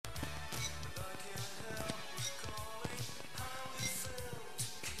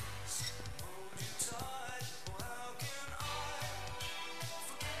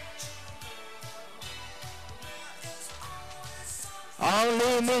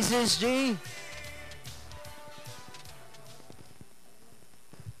Mrs. G.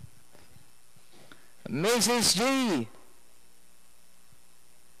 Mrs. G.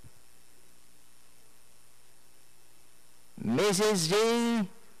 Mrs. G.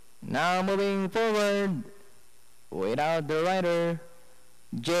 Now moving forward without the rider,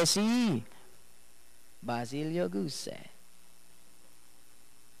 Jesse Basilio Guse.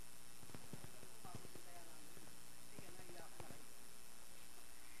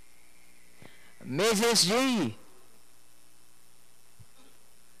 Mrs. G.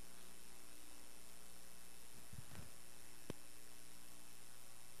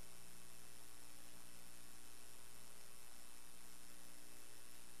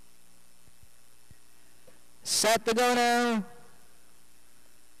 Set to go now.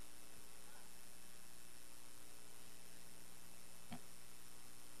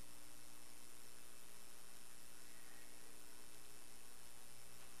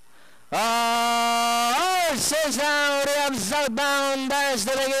 Says now they have southbound dash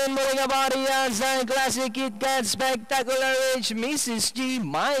to begin moving a body outside Classic Kit Kat Spectacular Ridge Mrs. G.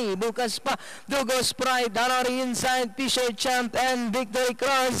 May bukas pa Dugo Sprite down on the inside T-shirt champ and Victory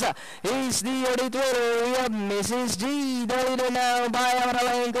Cross is the early Twitter. We have Mrs. G. The leader now by our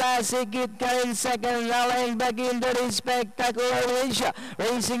lane Classic Kit Kat in second, line back into the Spectacular Ridge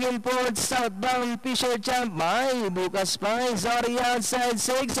racing in fourth southbound T-shirt champ May bukas pa is on the outside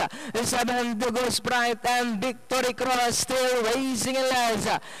 6 7 Dugo Sprite and Victory Cross still racing in last.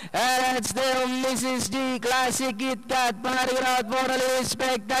 And it's still Mrs. G. Classic Kit Kat parting out for the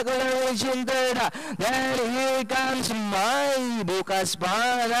Spectacular Ridge in third. Then here comes May bukas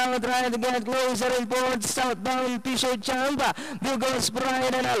pa now trying to get closer in fourth southbound T-shirt champ Dugo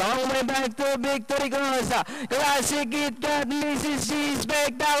Sprite and a long way back to Victory Cross. Classic Kit Kat Mrs. G.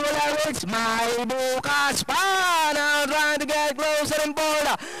 Spectacular Ridge May bukas pa now trying to get closer in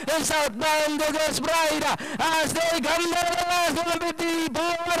fourth in southbound Dugo Sprite as they come to the last 150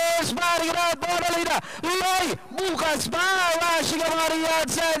 Boros parting out for the leader. May bukas pa rushing about the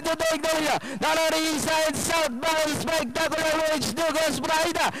outside to take the leader. Down on the inside southbound Spectacular Ridge Dugo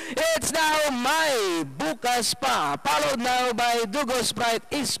Sprite. It's now May bukas pa followed now by Dugo Sprite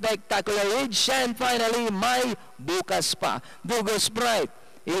is Spectacular Ridge and finally May bukas pa Dugo Sprite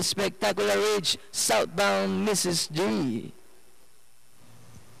is Spectacular Ridge southbound Mrs. G.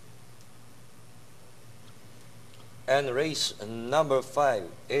 And race number 5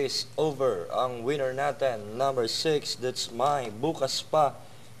 is over. Ang winner natin, number 6, that's May bukas pa,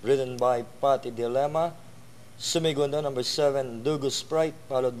 ridden by Patty Dilemma. Sumigunda, number 7, Dugo Sprite,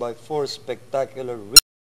 followed by 4, Spectacular Ridge.